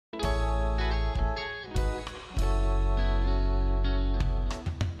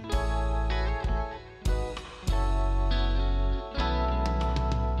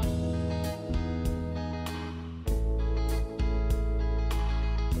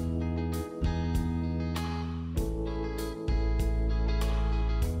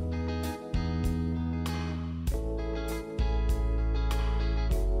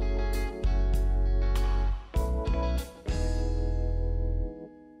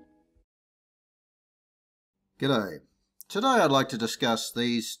G'day. Today I'd like to discuss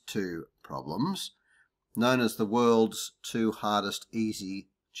these two problems, known as the world's two hardest easy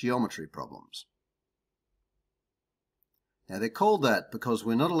geometry problems. Now they're called that because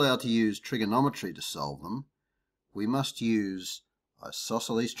we're not allowed to use trigonometry to solve them. We must use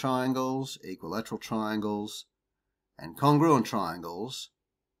isosceles triangles, equilateral triangles, and congruent triangles,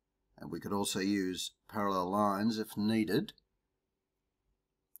 and we could also use parallel lines if needed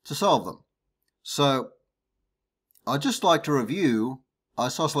to solve them. So I'd just like to review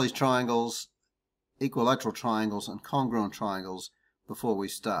isosceles triangles, equilateral triangles, and congruent triangles before we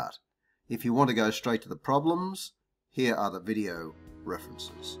start. If you want to go straight to the problems, here are the video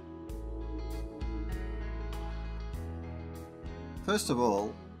references. First of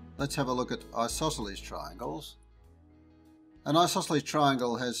all, let's have a look at isosceles triangles. An isosceles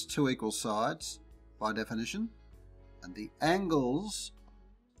triangle has two equal sides by definition, and the angles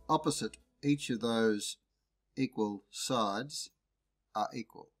opposite each of those equal sides are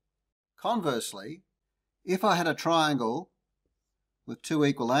equal. Conversely, if I had a triangle with two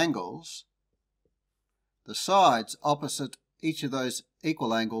equal angles, the sides opposite each of those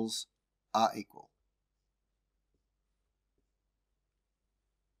equal angles are equal.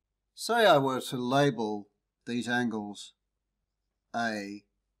 Say I were to label these angles A,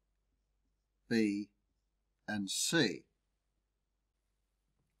 B, and C.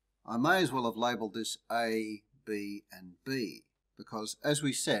 I may as well have labelled this A, B, and B, because as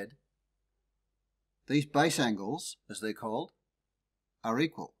we said, these base angles, as they're called, are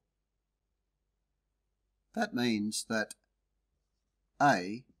equal. That means that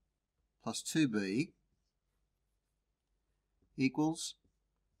A plus 2B equals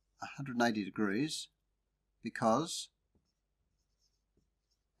 180 degrees because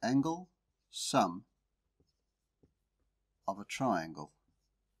angle sum of a triangle.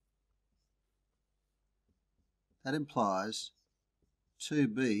 That implies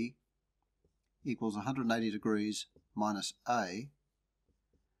 2B equals 180 degrees minus A,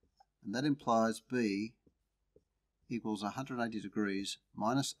 and that implies B equals 180 degrees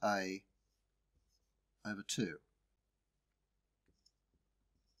minus A over 2.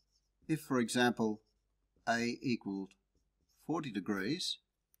 If, for example, A equaled 40 degrees,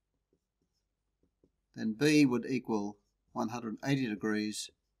 then B would equal 180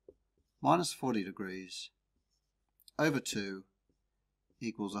 degrees minus 40 degrees over 2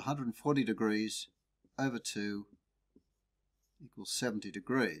 equals 140 degrees over 2 equals 70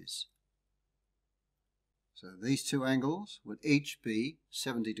 degrees. So these two angles would each be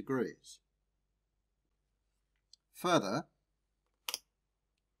 70 degrees. Further,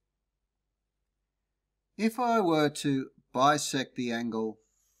 if I were to bisect the angle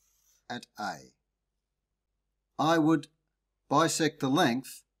at A, I would bisect the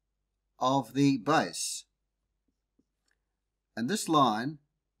length of the base, and this line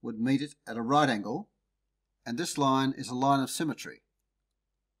would meet it at a right angle, and this line is a line of symmetry.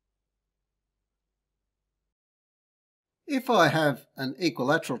 If I have an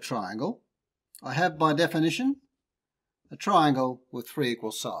equilateral triangle, I have by definition a triangle with three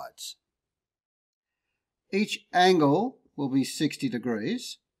equal sides. Each angle will be 60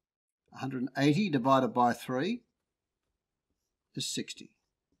 degrees. 180 divided by 3 is 60.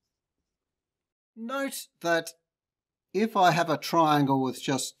 Note that if I have a triangle with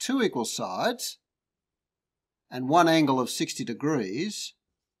just two equal sides and one angle of 60 degrees,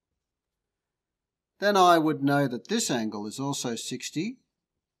 then I would know that this angle is also 60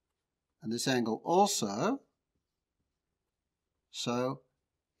 and this angle also, so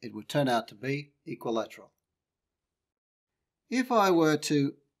it would turn out to be equilateral. If I were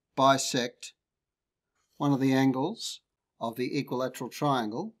to bisect one of the angles of the equilateral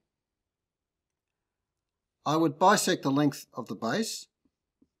triangle, I would bisect the length of the base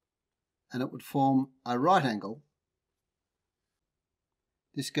and it would form a right angle.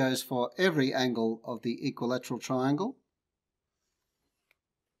 This goes for every angle of the equilateral triangle.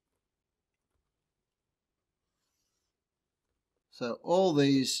 So all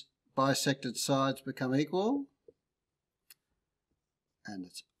these bisected sides become equal, and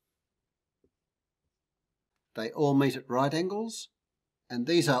they all meet at right angles, and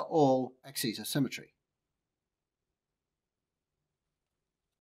these are all axes of symmetry.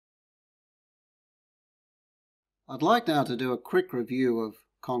 I'd like now to do a quick review of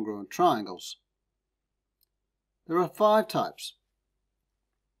congruent triangles. There are 5 types: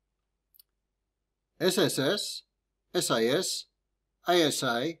 SSS, SAS,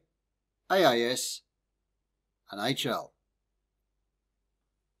 ASA, AIS, and HL.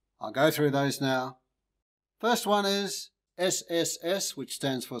 I'll go through those now. First one is SSS, which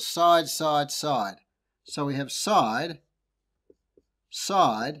stands for side, side, side. So we have side,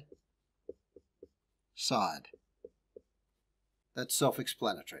 side, side. That's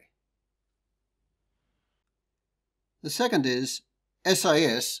self-explanatory. The second is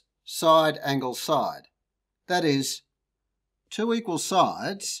SAS, side angle side. That is, two equal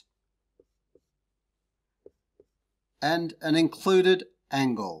sides and an included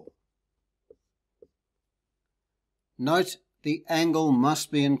angle. Note the angle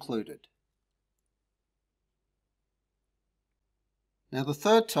must be included. Now the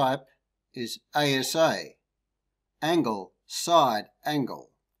third type is ASA, angle, side,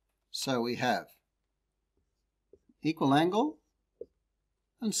 angle. So we have equal angle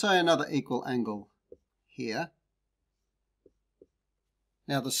and say another equal angle here.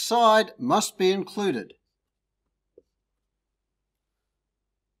 Now the side must be included.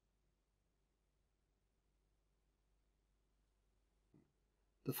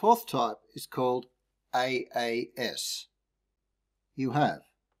 The fourth type is called AAS. You have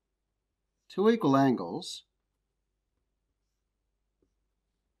two equal angles,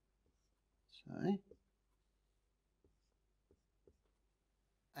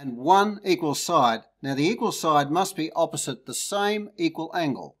 and one equal side. Now the equal side must be opposite the same equal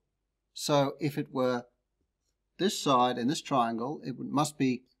angle. So if it were this side in this triangle, it must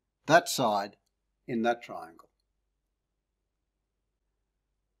be that side in that triangle.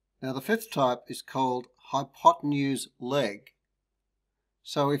 Now the fifth type is called hypotenuse leg.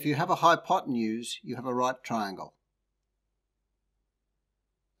 So if you have a hypotenuse, you have a right triangle.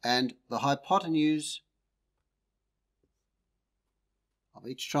 And the hypotenuse of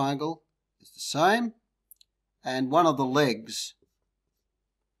each triangle is the same, and one of the legs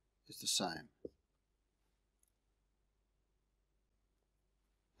is the same.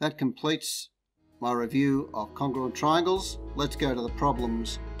 That completes my review of congruent triangles. Let's go to the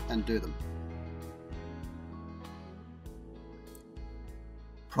problems and do them.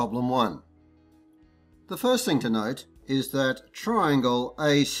 Problem 1. The first thing to note is that triangle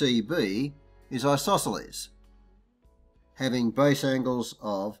ACB is isosceles, having base angles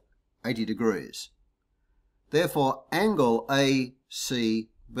of 80 degrees. Therefore, angle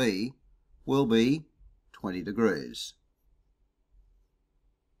ACB will be 20 degrees.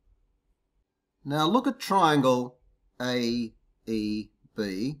 Now look at triangle AEB.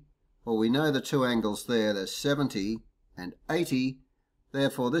 Well, we know the two angles there, they're 70 and 80.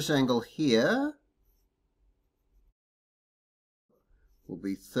 Therefore, this angle here will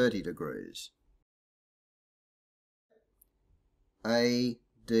be 30 degrees. ADB,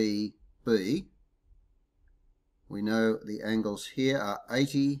 we know the angles here are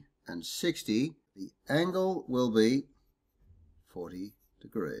 80 and 60. The angle will be 40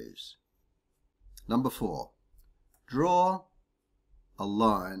 degrees. Number 4. Draw a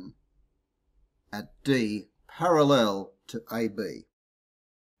line at D parallel to AB.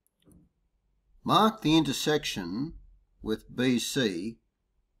 Mark the intersection with BC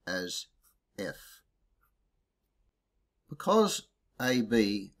as F. Because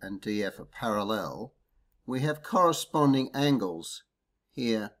AB and DF are parallel, we have corresponding angles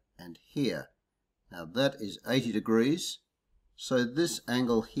here and here. Now that is 80 degrees, so this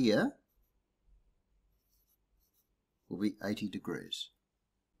angle here will be 80 degrees.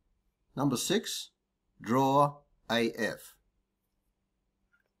 Number 6, draw AF.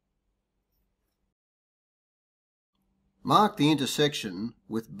 Mark the intersection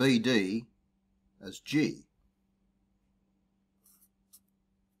with BD as G.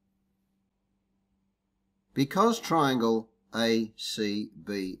 Because triangle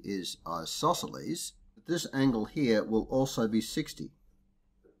ACB is isosceles, this angle here will also be 60,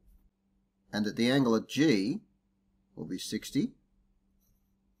 and that the angle at G will be 60,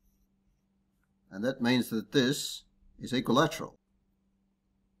 and that means that this is equilateral.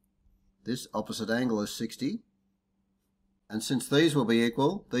 This opposite angle is 60, and since these will be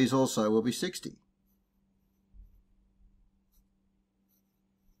equal, these also will be 60.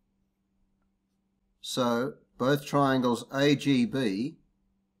 So both triangles AGB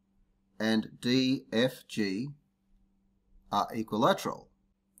and DFG are equilateral.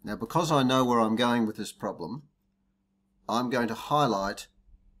 Now because I know where I'm going with this problem, I'm going to highlight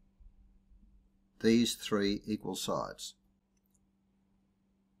these three equal sides.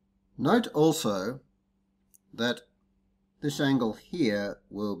 Note also that this angle here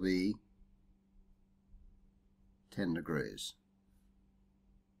will be 10 degrees.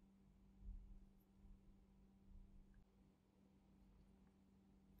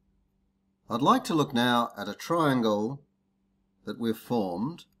 I'd like to look now at a triangle that we've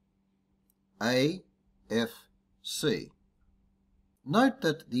formed, AFC. Note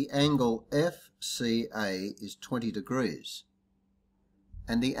that the angle FCA is 20 degrees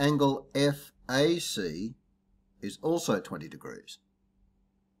and the angle FAC is also 20 degrees.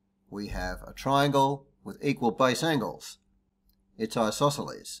 We have a triangle with equal base angles. It's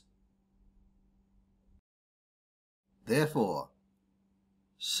isosceles. Therefore,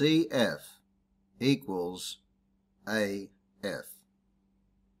 CF equals AF.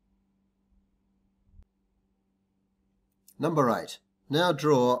 Number 8. Now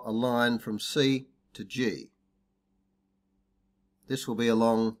draw a line from C to G. This will be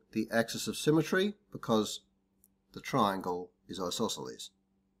along the axis of symmetry because the triangle is isosceles.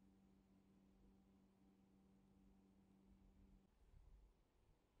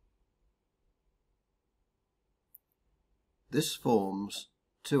 This forms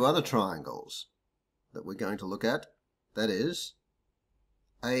two other triangles that we're going to look at, that is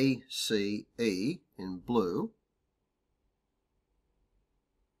ACE in blue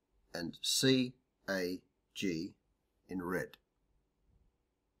and CAG in red.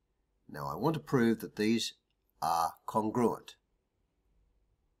 Now I want to prove that these are congruent.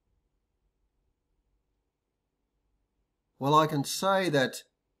 Well, I can say that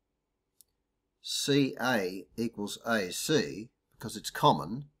CA equals AC because it's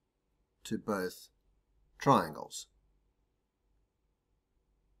common to both triangles.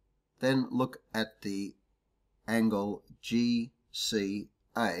 Then look at the angle GCA,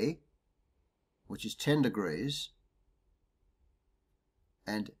 which is 10 degrees,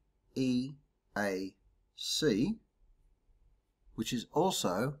 and EAC, which is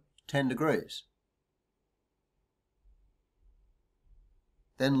also 10 degrees.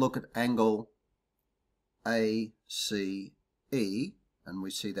 Then look at angle ACE, and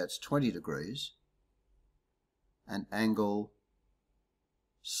we see that's 20 degrees, and angle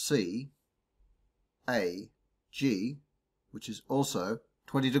CAG, which is also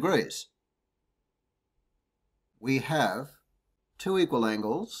 20 degrees. We have two equal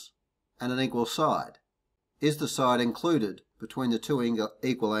angles and an equal side. Is the side included between the two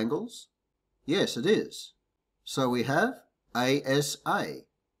equal angles? Yes, it is. So we have ASA.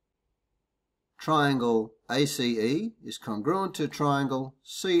 Triangle ACE is congruent to triangle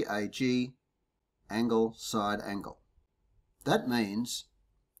CAG, angle, side, angle. That means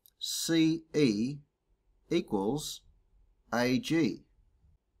CE equals AG.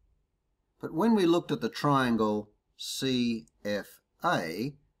 But when we looked at the triangle CFA,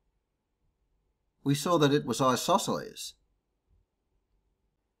 we saw that it was isosceles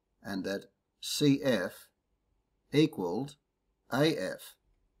and that CF equaled AF.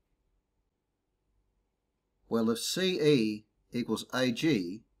 Well, if CE equals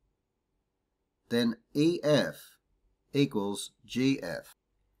AG, then EF equals GF.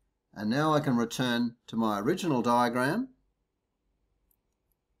 And now I can return to my original diagram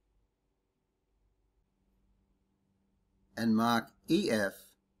and mark EF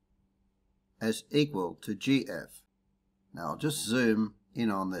as equal to GF. Now I'll just zoom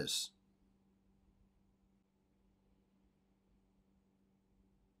in on this.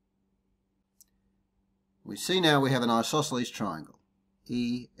 We see now we have an isosceles triangle,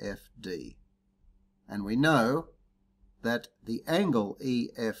 EFD, and we know that the angle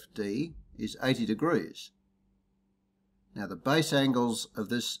EFD is 80 degrees. Now the base angles of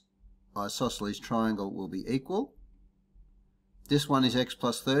this isosceles triangle will be equal. This one is x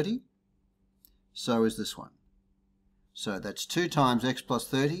plus 30, so is this one. So that's 2 times x plus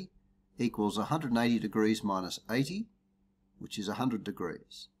 30 equals 180 degrees minus 80, which is 100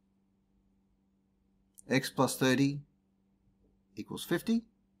 degrees. X plus 30 equals 50.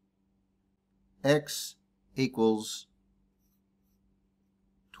 X equals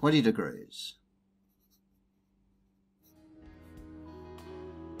 20 degrees.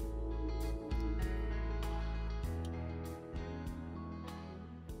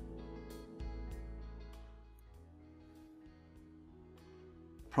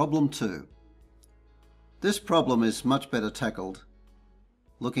 Problem 2. This problem is much better tackled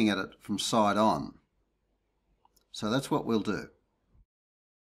looking at it from side on. So that's what we'll do.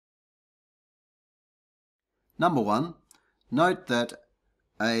 Number 1, note that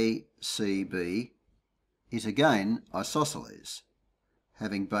ACB is again isosceles,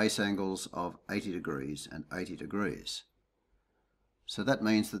 having base angles of 80 degrees and 80 degrees. So that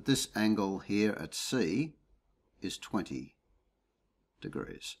means that this angle here at C is 20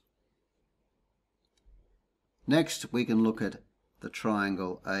 degrees. Next, we can look at the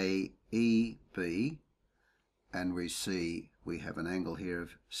triangle AEB, and we see we have an angle here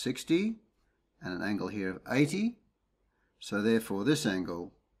of 60 and an angle here of 80. So therefore this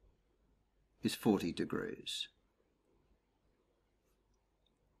angle is 40 degrees.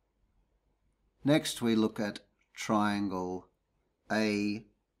 Next we look at triangle ADB.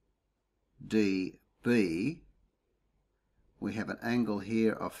 We have an angle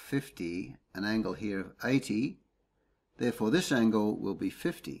here of 50, an angle here of 80. Therefore this angle will be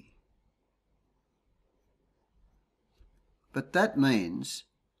 50. But that means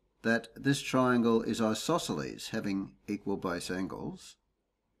that this triangle is isosceles, having equal base angles.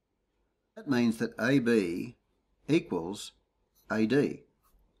 That means that AB equals AD.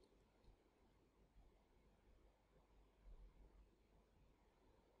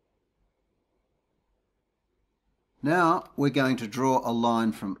 Now we're going to draw a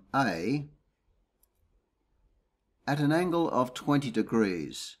line from A at an angle of 20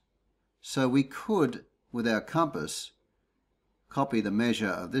 degrees. So we could, with our compass, copy the measure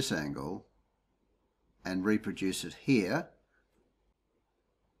of this angle and reproduce it here.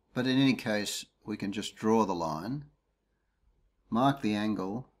 But in any case, we can just draw the line, mark the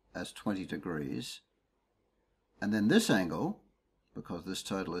angle as 20 degrees, and then this angle, because this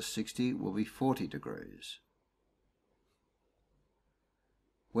total is 60, will be 40 degrees.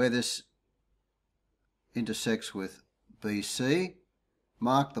 Where this intersects with BC,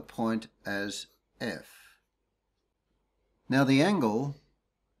 mark the point as F. Now the angle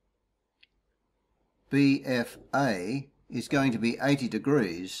BFA is going to be 80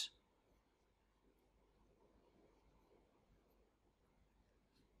 degrees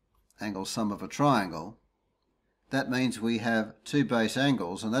angle sum of a triangle. That means we have two base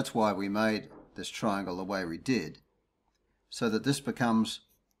angles, and that's why we made this triangle the way we did, so that this becomes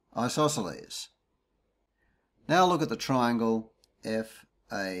isosceles. Now look at the triangle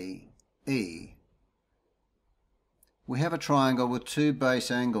FAE. We have a triangle with two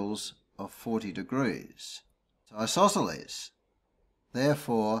base angles of 40 degrees. It's isosceles.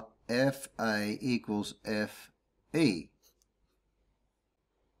 Therefore, FA equals FE.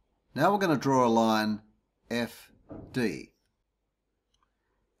 Now we're going to draw a line FD.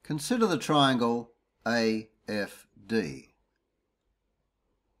 Consider the triangle AFD.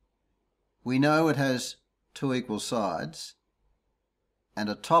 We know it has two equal sides and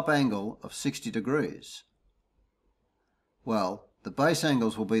a top angle of 60 degrees. Well, the base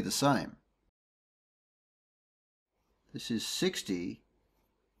angles will be the same. This is 60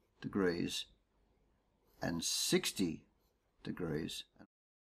 degrees and 60 degrees.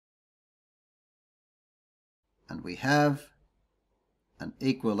 And we have an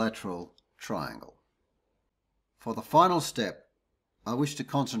equilateral triangle. For the final step, I wish to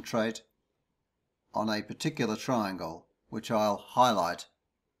concentrate on a particular triangle, which I'll highlight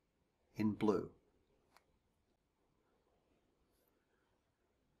in blue.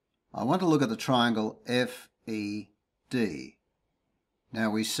 I want to look at the triangle FED.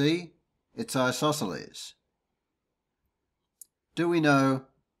 Now we see it's isosceles. Do we know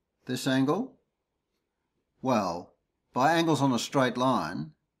this angle? Well, by angles on a straight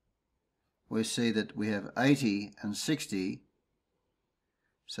line, we see that we have 80 and 60,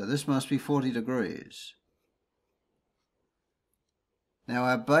 so this must be 40 degrees. Now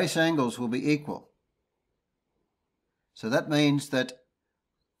our base angles will be equal. So that means that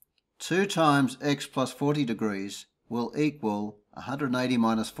 2 times x plus 40 degrees will equal 180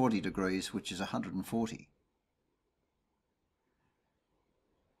 minus 40 degrees, which is 140.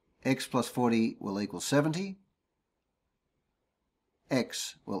 X plus 40 will equal 70.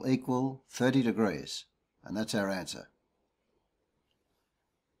 X will equal 30 degrees, and that's our answer.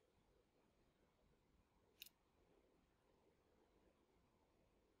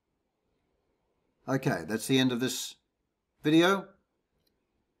 Okay, that's the end of this video.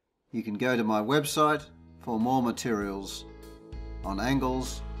 You can go to my website for more materials on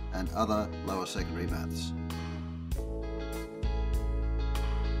angles and other lower secondary maths.